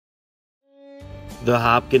The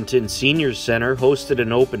Hopkinton Senior Center hosted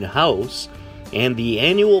an open house and the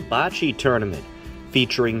annual Bocce tournament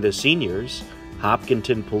featuring the seniors,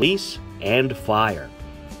 Hopkinton Police, and Fire.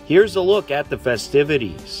 Here's a look at the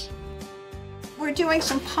festivities. We're doing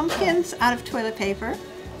some pumpkins out of toilet paper.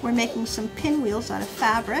 We're making some pinwheels out of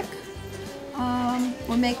fabric.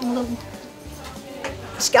 We're making little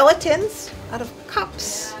skeletons out of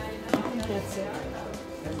cups.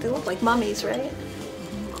 They look like mummies, right?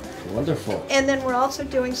 Wonderful. And then we're also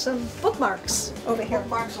doing some bookmarks over here.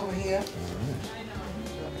 Bookmarks over here.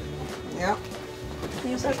 Yep.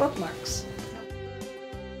 These are bookmarks.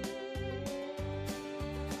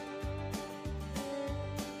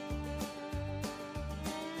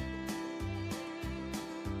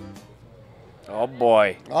 Oh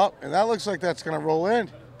boy. Oh, and that looks like that's going to roll in.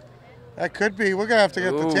 That could be. We're going to have to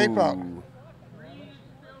get the tape out.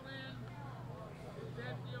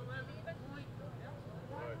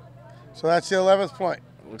 So that's the 11th point.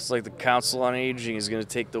 Looks like the Council on Aging is going to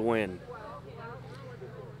take the win.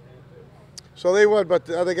 So they won, but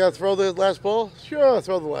are they going to throw the last ball? Sure,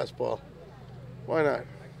 throw the last ball. Why not?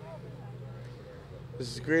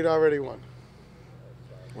 This is great already won.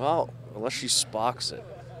 Well, unless she spocks it.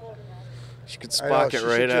 She could spock it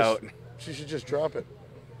right out. She should just drop it.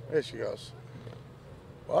 There she goes.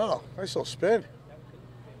 Wow, nice little spin.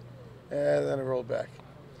 And then it rolled back.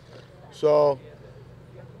 So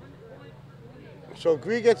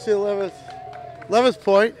Gree gets the 11th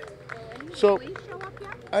point. So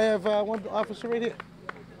I have one officer right here.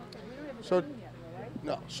 So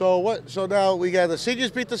no. So what? So now we got the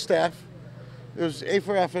seniors beat the staff. It was A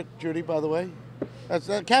for effort, Judy. By the way, that's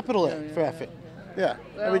capital A for effort. Yeah.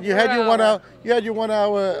 I mean, you had your 1 hour. You had your 1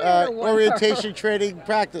 hour orientation training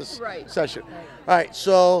practice session. All right.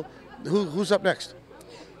 So who's up next?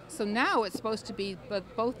 So now it's supposed to be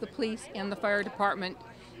both the police and the fire department,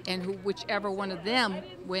 and whichever one of them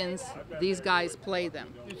wins, these guys play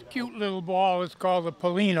them. This cute little ball is called the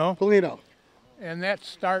Polino. Polino. And that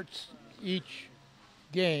starts each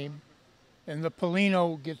game. And the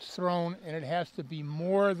Polino gets thrown, and it has to be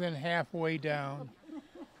more than halfway down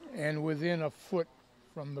and within a foot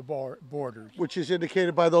from the borders. Which is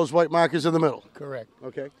indicated by those white markers in the middle. Correct.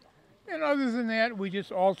 Okay. And other than that, we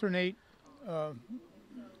just alternate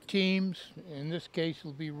teams. In this case,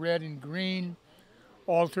 it'll be red and green.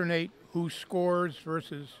 Alternate who scores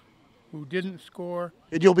versus who didn't score.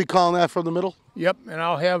 And you'll be calling that from the middle? Yep, and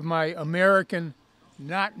I'll have my American,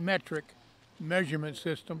 not metric, measurement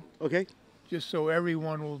system. Okay. Just so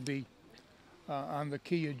everyone will be on the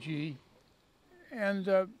key of G.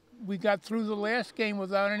 And we got through the last game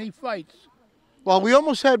without any fights. Well, we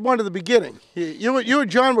almost had one at the beginning. You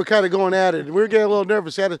and John were kind of going at it, and we were getting a little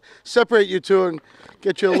nervous. I had to separate you two and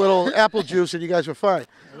get you a little apple juice, and you guys were fine.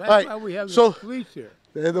 Well, that's why we have the police here.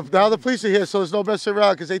 Now the police are here, so there's no messing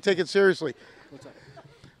around because they take it seriously.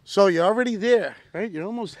 So you're already there, right? You're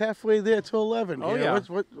almost halfway there to 11. Oh, yeah.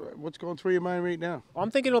 What's going through your mind right now? Well,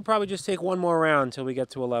 I'm thinking it'll probably just take one more round until we get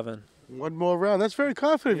to 11. One more round. That's very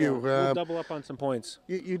confident of you. We'll double up on some points.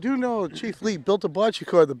 You do know Chief Lee built a bocce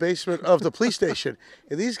court in the basement of the police station.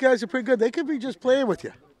 And these guys are pretty good. They could be just playing with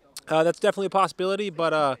you. That's definitely a possibility,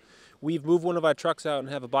 but we've moved one of our trucks out and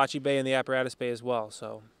have a bocce bay in the apparatus bay as well.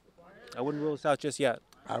 So I wouldn't rule this out just yet.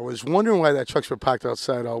 I was wondering why that trucks were parked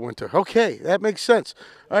outside all winter. Okay, that makes sense.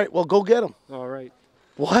 All right, well, go get them. All right.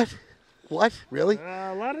 What? What? Really?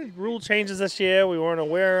 A lot of rule changes this year we weren't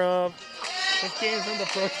aware of. This game's under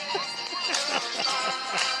protest.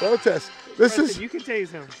 Protest. This Preston, is. You can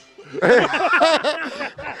tase him.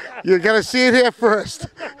 You're gonna see it here first.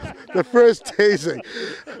 The first tasing.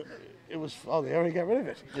 It was. Oh, they already got rid of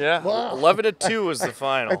it. Yeah. Wow. 11-2 was the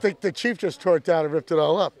final. I think the chief just tore it down and ripped it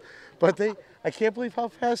all up. But I can't believe how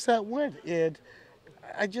fast that went. And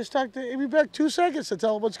I just talked to Amy back 2 seconds to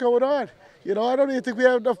tell him what's going on. You know, I don't even think we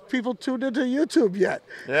have enough people tuned into YouTube yet.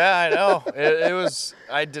 Yeah, I know. It was.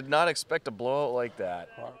 I did not expect a blowout like that.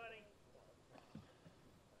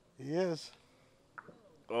 He is.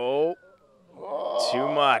 Oh, too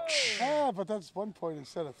much. Ah, but that's 1 point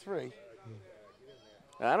instead of 3.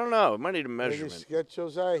 I don't know. It might need a measurement. Maybe got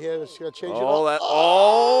Josiah here. Just got to change it Oh, up. that.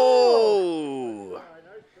 Oh.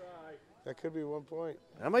 That could be 1 point.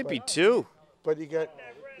 That might be 2. But you got.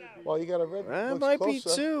 Well, you got a red. That looks might closer.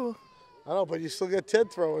 be 2. I know, but you still got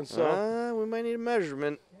Ted throwing, so. We might need a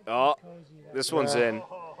measurement. Oh, this one's in.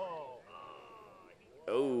 Oh,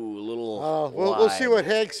 a little. We'll see what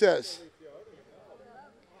Hank says.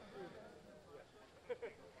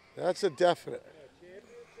 That's a definite.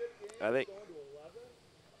 I think.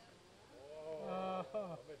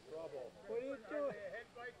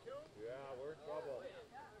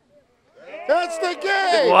 That's the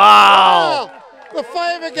game! Wow! The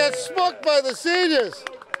firemen get smoked by the seniors.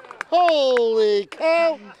 Holy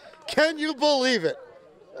cow. Can you believe it?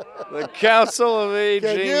 The Council of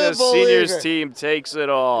Aging, the seniors team takes it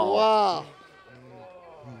all. Wow.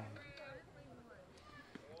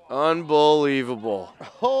 Unbelievable.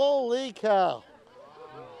 Holy cow.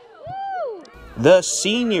 The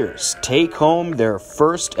seniors take home their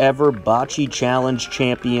first ever Bocce Challenge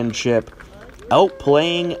championship,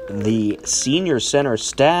 outplaying the senior center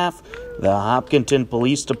staff, the Hopkinton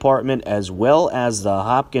Police Department, as well as the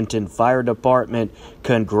Hopkinton Fire Department.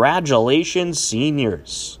 Congratulations,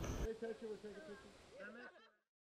 seniors.